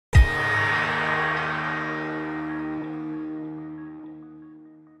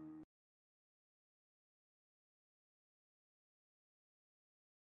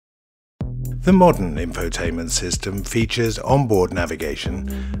The modern infotainment system features onboard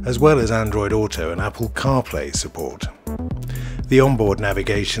navigation as well as Android Auto and Apple CarPlay support. The onboard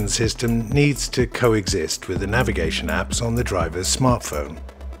navigation system needs to coexist with the navigation apps on the driver's smartphone.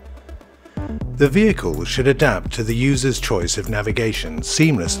 The vehicle should adapt to the user's choice of navigation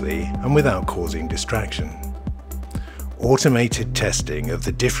seamlessly and without causing distraction. Automated testing of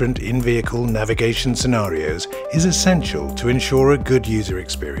the different in-vehicle navigation scenarios is essential to ensure a good user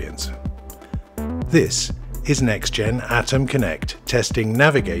experience. This is Nextgen ATAM Connect testing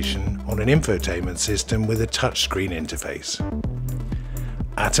navigation on an infotainment system with a touchscreen interface.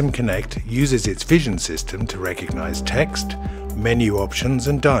 ATAM Connect uses its vision system to recognize text, menu options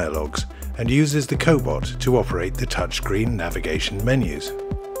and dialogues, and uses the Cobot to operate the touchscreen navigation menus.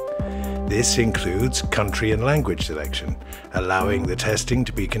 This includes country and language selection, allowing the testing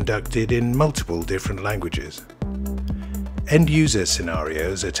to be conducted in multiple different languages. End-user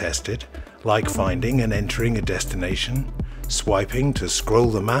scenarios are tested, like finding and entering a destination, swiping to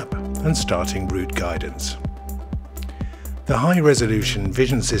scroll the map, and starting route guidance. The high-resolution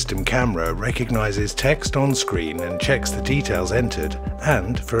vision system camera recognizes text on screen and checks the details entered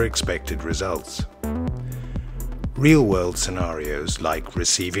and for expected results. Real-world scenarios, like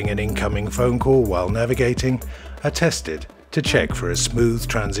receiving an incoming phone call while navigating, are tested to check for a smooth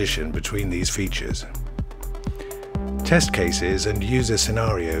transition between these features. Test cases and user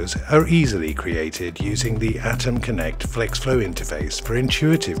scenarios are easily created using the ATAM Connect FlexFlow interface for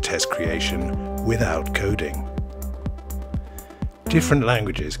intuitive test creation without coding. Different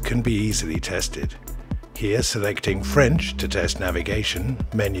languages can be easily tested, here selecting French to test navigation,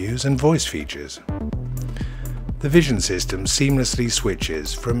 menus and voice features. The vision system seamlessly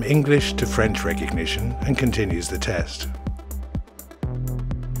switches from English to French recognition and continues the test.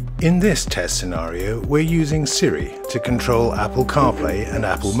 In this test scenario, we're using Siri to control Apple CarPlay and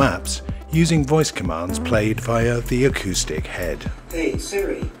Apple Maps using voice commands played via the Acoustic head. Hey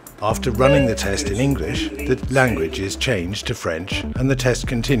Siri. After running the test in English, the language is changed to French and the test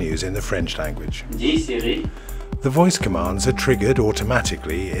continues in the French language. Siri. The voice commands are triggered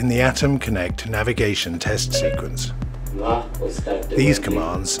automatically in the ATAM Connect navigation test sequence. These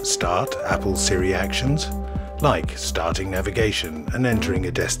commands start Apple Siri actions, like starting navigation and entering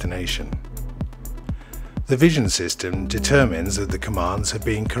a destination. The vision system determines that the commands have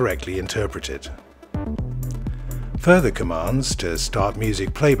been correctly interpreted. Further commands to start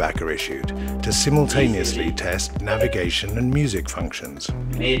music playback are issued to simultaneously test navigation and music functions.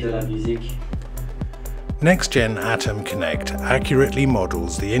 Nextgen ATAM Connect accurately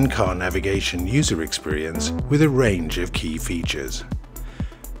models the in-car navigation user experience with a range of key features.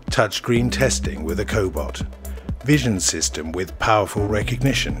 Touchscreen testing with a Cobot, vision system with powerful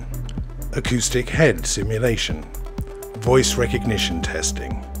recognition, acoustic head simulation, voice recognition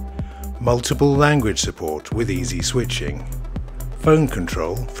testing, multiple language support with easy switching, phone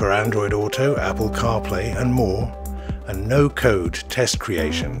control for Android Auto, Apple CarPlay and more, and no-code test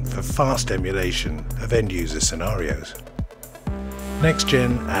creation for fast emulation of end-user scenarios.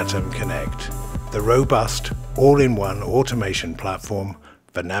 Nextgen ATAM Connect, the robust, all-in-one automation platform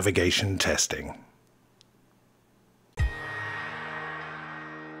for navigation testing.